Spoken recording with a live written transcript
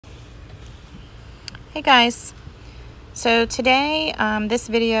Hey guys, so today this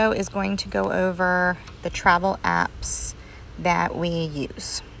video is going to go over the travel apps that we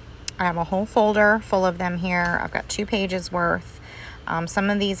use. I have a whole folder full of them here. I've got 2 pages worth. Some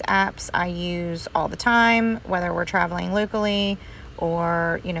of these apps I use all the time, whether we're traveling locally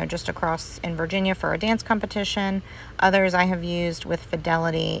or just across in Virginia for a dance competition. Others I have used with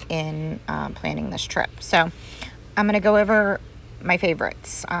Fidelity in planning this trip. So I'm going to go over my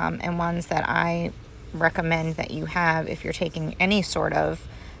favorites and ones that I recommend that you have if you're taking any sort of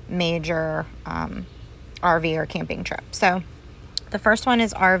major RV or camping trip. So the first one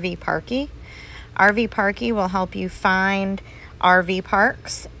is RV Parky. RV Parky will help you find RV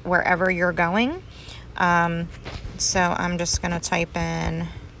parks wherever you're going. So I'm just going to type in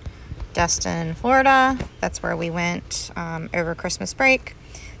Destin, Florida. That's where we went over Christmas break.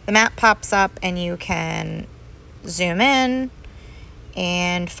 The map pops up and you can zoom in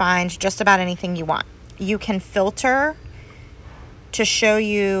and find just about anything you want. You can filter to show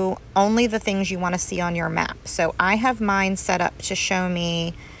you only the things you want to see on your map. So I have mine set up to show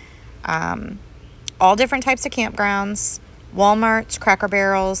me all different types of campgrounds, Walmarts, Cracker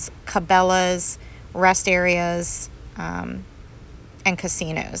Barrels, Cabela's, rest areas, and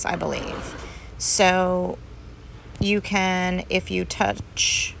casinos, I believe. So you can, if you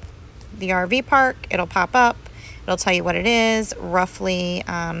touch the RV park, it'll pop up. It'll tell you what it is, roughly,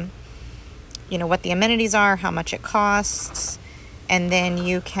 what the amenities are, how much it costs, and then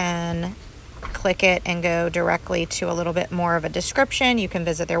you can click it and go directly to a little bit more of a description. You can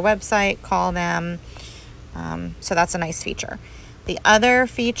visit their website, call them. So that's a nice feature. The other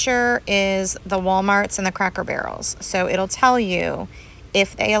feature is the Walmarts and the Cracker Barrels. So it'll tell you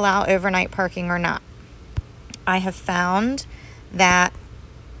if they allow overnight parking or not. I have found that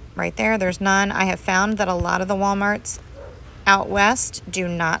right there's none. I have found that a lot of the Walmarts out west do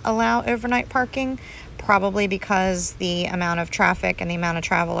not allow overnight parking, probably because the amount of traffic and the amount of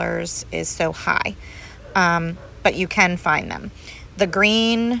travelers is so high. But you can find them. The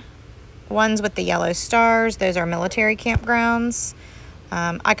green ones with the yellow stars, those are military campgrounds.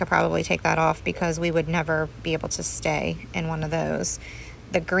 I could probably take that off because we would never be able to stay in one of those.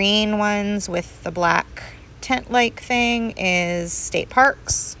 The green ones with the black tent-like thing is state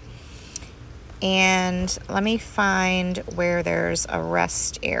parks. And let me find where there's a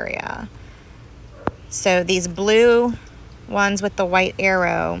rest area. So these blue ones with the white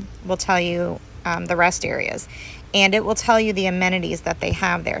arrow will tell you the rest areas. And it will tell you the amenities that they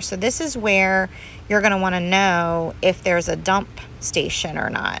have there. So this is where you're going to want to know if there's a dump station or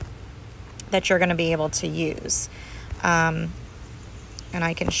not that you're going to be able to use. And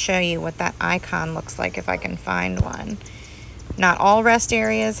I can show you what that icon looks like if I can find one. Not all rest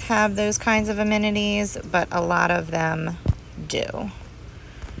areas have those kinds of amenities, but a lot of them do.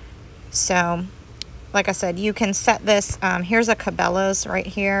 So, like I said, you can set this. Here's a Cabela's right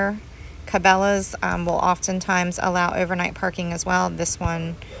here. Cabela's will oftentimes allow overnight parking as well. This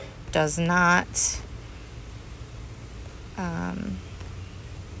one does not.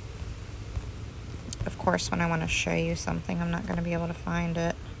 Of course, when I want to show you something, I'm not going to be able to find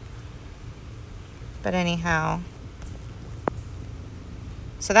it. But anyhow.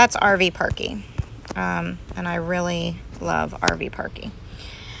 So that's RV Parky, and I really love RV Parky.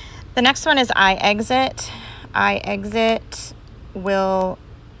 The next one is iExit. iExit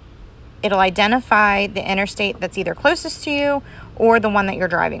it'll identify the interstate that's either closest to you or the one that you're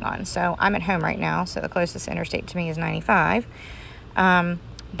driving on. So I'm at home right now, so the closest interstate to me is 95.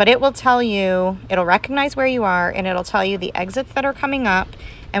 But it will tell you, it'll recognize where you are, and it'll tell you the exits that are coming up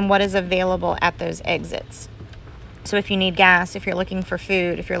and what is available at those exits. So if you need gas, if you're looking for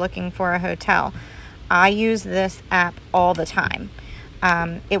food, if you're looking for a hotel, I use this app all the time.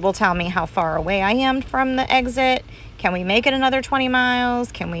 It will tell me how far away I am from the exit. Can we make it another 20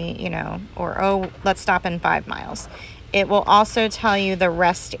 miles? Can we, or, oh, let's stop in 5 miles. It will also tell you the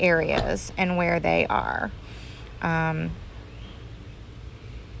rest areas and where they are. And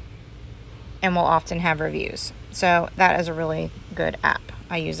will often have reviews. So that is a really good app.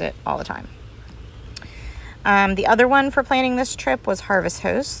 I use it all the time. The other one for planning this trip was Harvest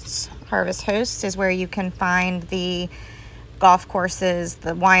Hosts. Harvest Hosts is where you can find the golf courses,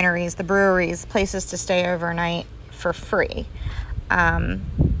 the wineries, the breweries, places to stay overnight for free.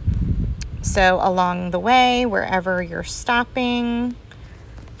 So along the way, wherever you're stopping,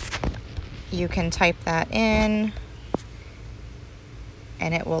 you can type that in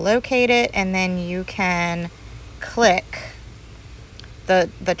and it will locate it, and then you can click.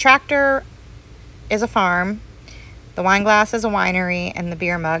 The tractor is a farm, the wine glass is a winery, and the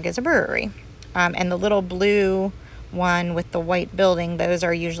beer mug is a brewery. And the little blue one with the white building, those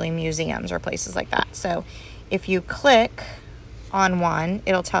are usually museums or places like that. So if you click on one,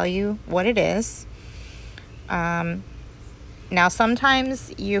 it'll tell you what it is. Now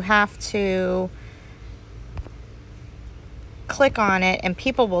sometimes you have to click on it and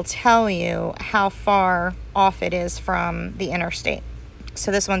people will tell you how far off it is from the interstate.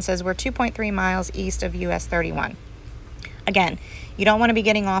 So this one says we're 2.3 miles east of US 31. Again, you don't want to be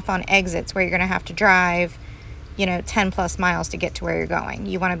getting off on exits where you're going to have to drive, you know, 10 plus miles to get to where you're going.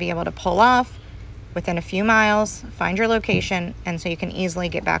 You want to be able to pull off within a few miles, find your location, and so you can easily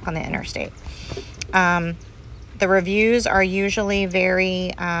get back on the interstate. The reviews are usually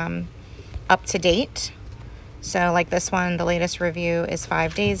very up to date. So like this one, the latest review is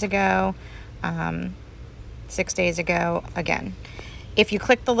 5 days ago, 6 days ago. Again, if you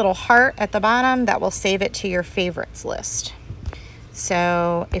click the little heart at the bottom, that will save it to your favorites list.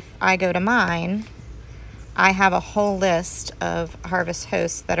 So if I go to mine, I have a whole list of Harvest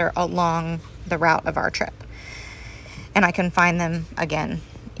Hosts that are along the route of our trip. And I can find them again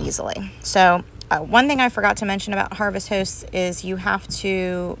easily. So one thing I forgot to mention about Harvest Hosts is you have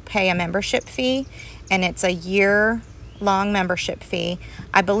to pay a membership fee, and it's a year-long membership fee.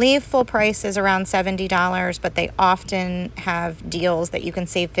 I believe full price is around $70, but they often have deals that you can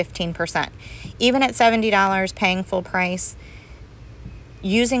save 15%. Even at $70 paying full price,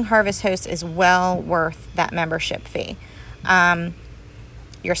 using Harvest Hosts is well worth that membership fee.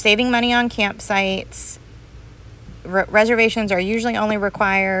 You're saving money on campsites. Reservations are usually only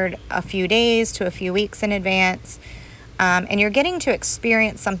required a few days to a few weeks in advance. And you're getting to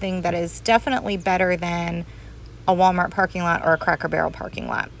experience something that is definitely better than a Walmart parking lot or a Cracker Barrel parking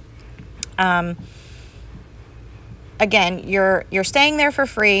lot. Again, you're staying there for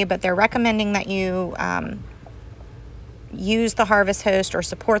free, but they're recommending that you use the Harvest Host or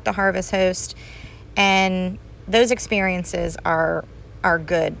support the Harvest Host, and those experiences are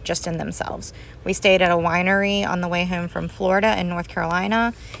good just in themselves. We stayed at a winery on the way home from Florida in North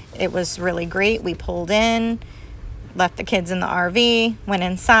Carolina. It was really great. We pulled in, left the kids in the RV, went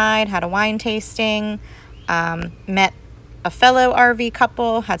inside, had a wine tasting, met a fellow RV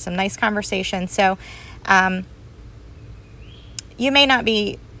couple, had some nice conversation. So you may not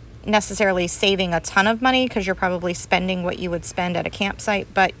be necessarily saving a ton of money because you're probably spending what you would spend at a campsite,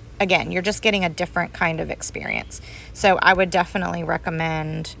 but again, you're just getting a different kind of experience. So I would definitely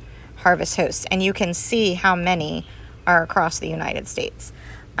recommend Harvest Hosts, and you can see how many are across the United States.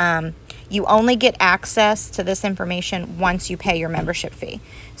 You only get access to this information once you pay your membership fee.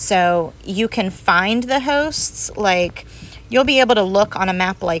 So you can find the hosts, like you'll be able to look on a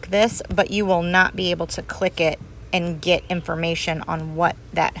map like this, but you will not be able to click it and get information on what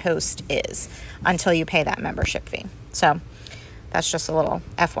that host is until you pay that membership fee. So that's just a little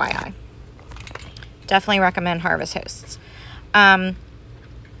FYI. Definitely recommend Harvest Hosts.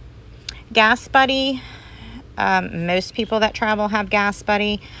 Gas Buddy. Most people that travel have Gas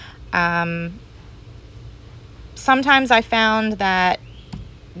Buddy. Sometimes I found that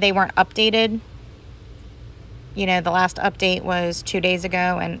they weren't updated. You know, the last update was 2 days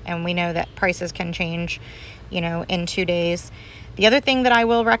ago, and we know that prices can change, you know, in 2 days. The other thing that I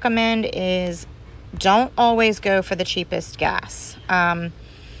will recommend is don't always go for the cheapest gas.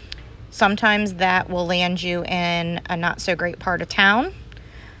 Sometimes that will land you in a not so great part of town.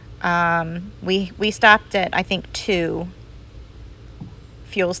 We stopped at, I think, 2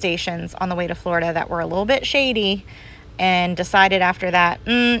 fuel stations on the way to Florida that were a little bit shady, and decided after that,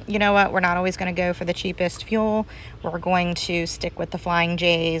 you know what, we're not always going to go for the cheapest fuel. We're going to stick with the Flying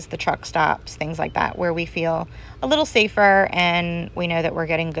J's, the truck stops, things like that, where we feel a little safer and we know that we're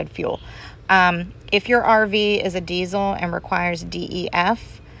getting good fuel. If your RV is a diesel and requires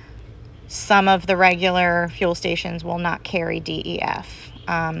DEF, some of the regular fuel stations will not carry DEF.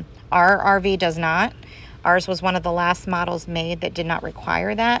 Our RV does not. Ours was one of the last models made that did not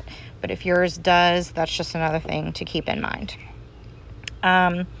require that, but if yours does, that's just another thing to keep in mind.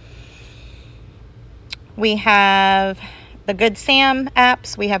 We have the Good Sam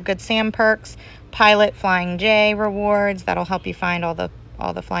apps. We have Good Sam perks, Pilot, Flying J rewards. That'll help you find all the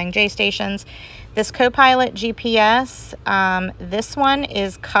Flying J stations. This Copilot GPS, this one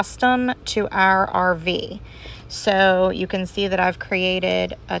is custom to our RV. So you can see that I've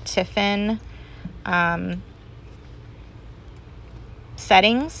created a Tiffin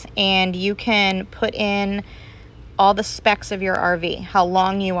settings, and you can put in all the specs of your RV, how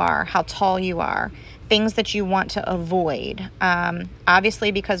long you are, how tall you are, things that you want to avoid.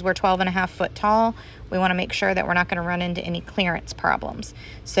 Obviously, because we're 12.5 foot tall, we want to make sure that we're not going to run into any clearance problems.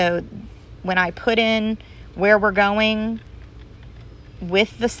 So when I put in where we're going,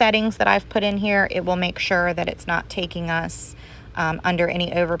 with the settings that I've put in here, it will make sure that it's not taking us under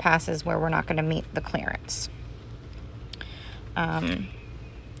any overpasses where we're not going to meet the clearance.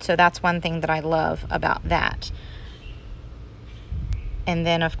 So that's one thing that I love about that. And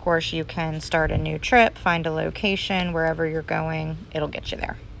then, of course, you can start a new trip, find a location, wherever you're going, it'll get you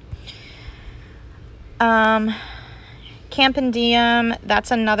there. Camp and Diem,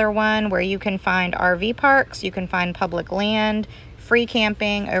 that's another one where you can find RV parks, you can find public land, free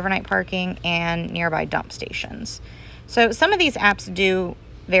camping, overnight parking, and nearby dump stations. So some of these apps do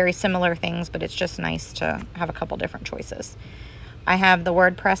very similar things, but it's just nice to have a couple different choices. I have the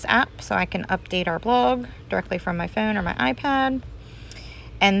WordPress app, so I can update our blog directly from my phone or my iPad.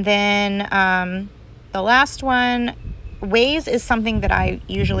 And then the last one, Waze, is something that I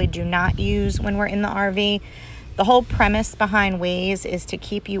usually do not use when we're in the RV. The whole premise behind Waze is to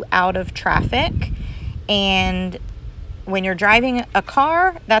keep you out of traffic. And when you're driving a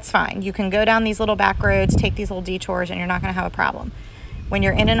car, that's fine. You can go down these little back roads, take these little detours, and you're not going to have a problem. When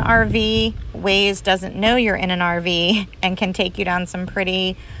you're in an RV, Waze doesn't know you're in an RV and can take you down some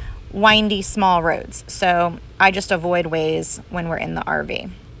pretty windy, small roads. So I just avoid Waze when we're in the RV.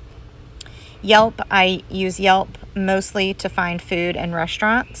 Yelp, I use Yelp mostly to find food and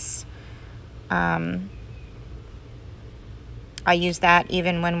restaurants. I use that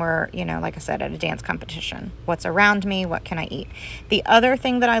even when we're, you know, like I said, at a dance competition. What's around me? What can I eat? The other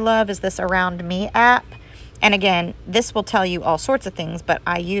thing that I love is this Around Me app. And again, this will tell you all sorts of things, but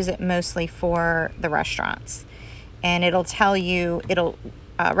I use it mostly for the restaurants. And it'll tell you, it'll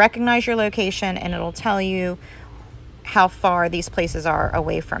recognize your location, and it'll tell you how far these places are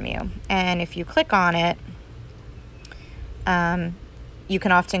away from you. And if you click on it, you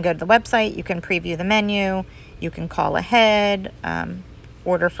can often go to the website, you can preview the menu, you can call ahead,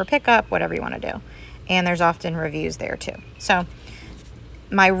 order for pickup, whatever you want to do. And there's often reviews there too. So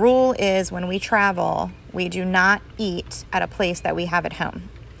my rule is when we travel, we do not eat at a place that we have at home.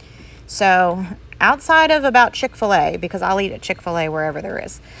 So outside of about Chick-fil-A, because I'll eat at Chick-fil-A wherever there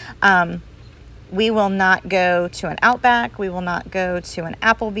is, we will not go to an Outback. We will not go to an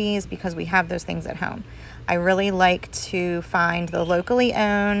Applebee's because we have those things at home. I really like to find the locally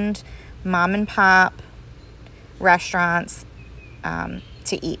owned mom and pop restaurants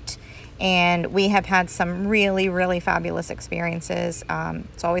to eat. And we have had some really, really fabulous experiences.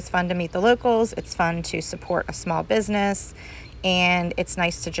 It's always fun to meet the locals. It's fun to support a small business. And it's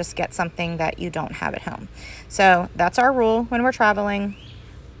nice to just get something that you don't have at home. So that's our rule when we're traveling.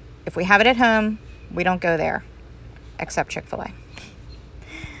 If we have it at home, we don't go there, except Chick-fil-A.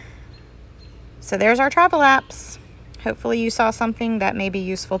 So there's our travel apps. Hopefully you saw something that may be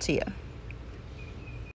useful to you.